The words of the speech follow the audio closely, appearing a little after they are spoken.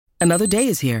Another day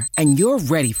is here, and you're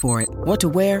ready for it. What to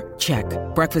wear? Check.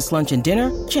 Breakfast, lunch, and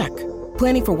dinner? Check.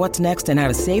 Planning for what's next and how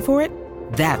to save for it?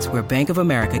 That's where Bank of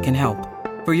America can help.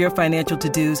 For your financial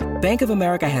to-dos, Bank of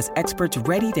America has experts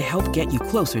ready to help get you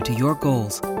closer to your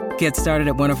goals. Get started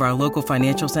at one of our local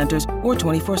financial centers or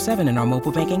 24/7 in our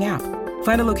mobile banking app.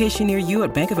 Find a location near you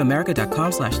at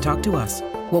bankofamerica.com/talktous.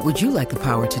 What would you like the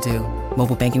power to do?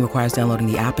 Mobile banking requires downloading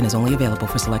the app and is only available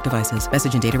for select devices.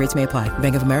 Message and data rates may apply.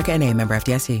 Bank of America N.A., member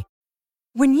FDIC.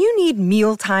 When you need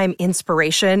mealtime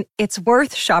inspiration, it's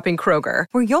worth shopping Kroger,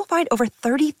 where you'll find over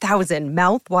 30,000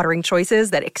 mouth-watering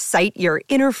choices that excite your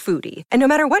inner foodie. And no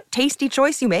matter what tasty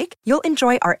choice you make, you'll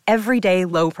enjoy our everyday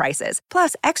low prices,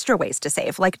 plus extra ways to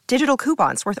save, like digital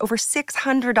coupons worth over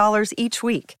 $600 each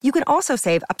week. You can also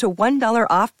save up to $1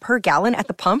 off per gallon at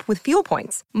the pump with fuel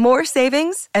points. More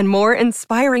savings and more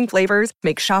inspiring flavors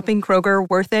make shopping Kroger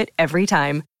worth it every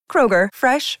time. Kroger,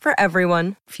 fresh for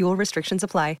everyone. Fuel restrictions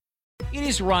apply. It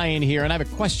is Ryan here, and I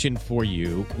have a question for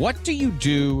you. What do you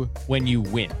do when you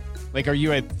win? Like, are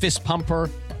you a fist pumper,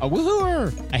 a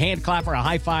woo-hooer, a hand clapper, a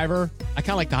high-fiver? I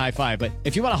kind of like the high-five, but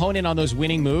if you want to hone in on those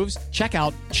winning moves, check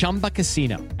out Chumba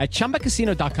Casino. At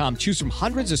ChumbaCasino.com, choose from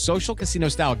hundreds of social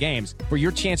casino-style games for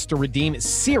your chance to redeem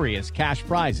serious cash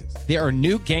prizes. There are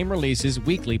new game releases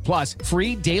weekly, plus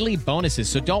free daily bonuses,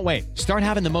 so don't wait. Start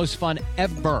having the most fun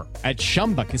ever at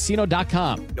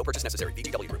ChumbaCasino.com. No purchase necessary.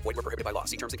 VGW Group. Void where prohibited by law.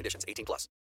 See terms and conditions. 18+.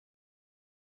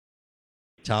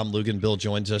 Tom Luginbill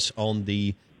joins us on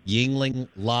the Yuengling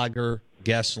Lager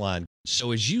guest line.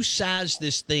 So as you size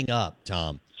this thing up,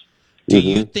 Tom, do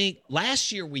you think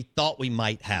last year we thought we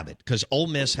might have it because Ole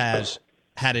Miss has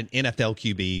had an NFL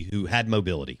QB who had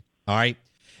mobility, all right?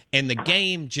 And the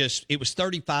game it was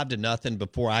 35-0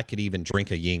 before I could even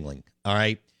drink a Yuengling, all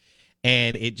right?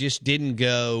 And it just didn't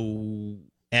go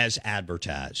as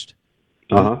advertised.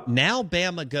 Now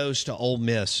Bama goes to Ole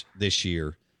Miss this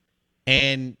year,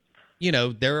 and you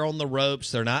know, they're on the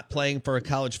ropes. They're not playing for a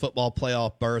college football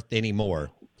playoff berth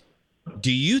anymore.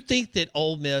 Do you think that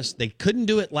Ole Miss, they couldn't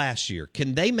do it last year,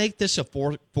 can they make this a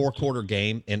four-quarter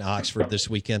game in Oxford this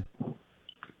weekend?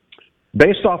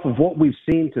 Based off of what we've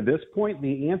seen to this point,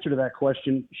 the answer to that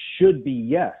question should be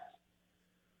yes.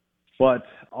 But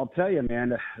I'll tell you,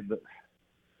 man,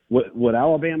 what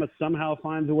Alabama somehow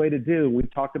finds a way to do,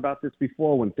 we've talked about this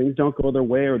before, when things don't go their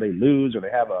way or they lose or they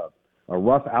have a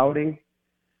rough outing,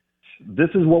 this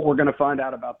is what we're going to find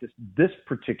out about this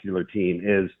particular team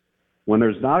is when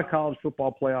there's not a college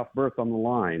football playoff berth on the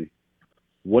line,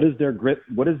 what is their grit?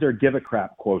 What is their give a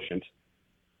crap quotient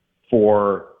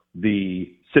for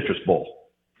the Citrus Bowl,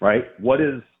 right? What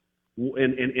is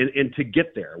and to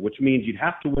get there, which means you'd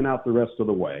have to win out the rest of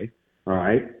the way, all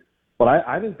right? But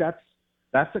I think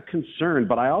that's a concern.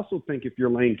 But I also think if you're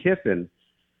Lane Kiffin,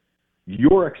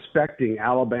 you're expecting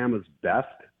Alabama's best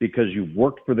because you've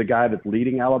worked for the guy that's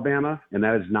leading Alabama, and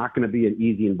that is not going to be an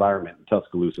easy environment in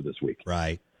Tuscaloosa this week.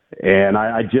 Right. And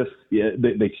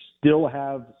they still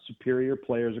have superior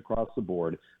players across the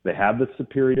board. They have the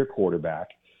superior quarterback.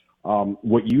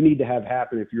 What you need to have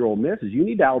happen if you're Ole Miss is you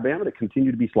need Alabama to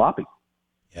continue to be sloppy.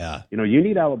 Yeah. You know, you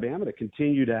need Alabama to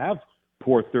continue to have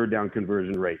poor third down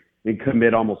conversion rate and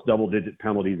commit almost double-digit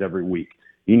penalties every week.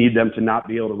 You need them to not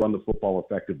be able to run the football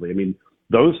effectively. I mean,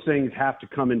 those things have to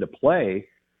come into play.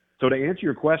 So to answer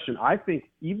your question, I think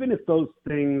even if those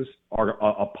things are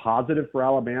a positive for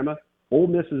Alabama, Ole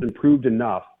Miss has improved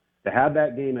enough to have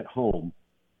that game at home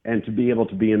and to be able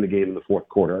to be in the game in the fourth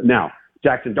quarter. Now,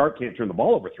 Jackson Dart can't turn the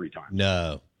ball over 3 times.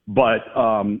 No. But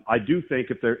I do think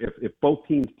if both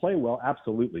teams play well,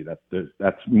 absolutely,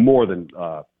 that's more than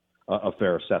a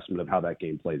fair assessment of how that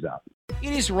game plays out.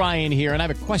 It is Ryan here, and I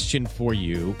have a question for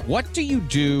you. What do you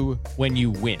do when you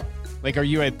win? Like, are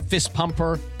you a fist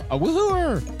pumper, a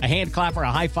woo-hooer, a hand clapper,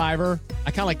 a high-fiver?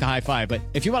 I kind of like the high-five, but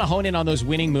if you want to hone in on those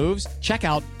winning moves, check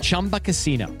out Chumba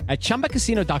Casino. At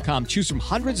ChumbaCasino.com, choose from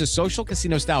hundreds of social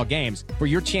casino-style games for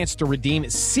your chance to redeem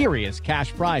serious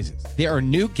cash prizes. There are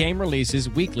new game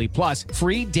releases weekly, plus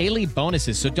free daily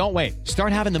bonuses, so don't wait.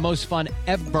 Start having the most fun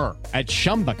ever at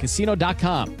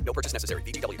ChumbaCasino.com. No purchase necessary.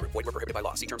 VGW Group. Void where prohibited by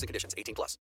law. See terms and conditions.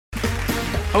 18+.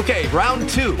 Okay, round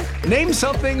 2. Name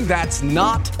something that's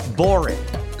not boring.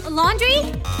 A laundry?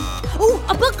 Ooh,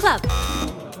 a book club.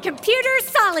 Computer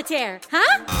solitaire,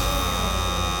 huh?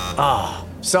 Ah,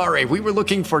 sorry, we were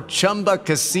looking for Chumba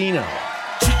Casino.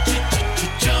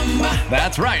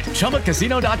 That's right,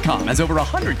 ChumbaCasino.com has over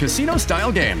 100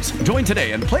 casino-style games. Join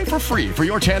today and play for free for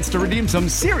your chance to redeem some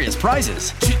serious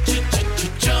prizes.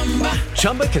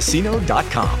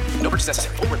 ChumbaCasino.com. No purchase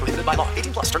necessary. Void where prohibited by law.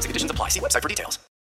 18+. Terms and conditions apply. See website for details.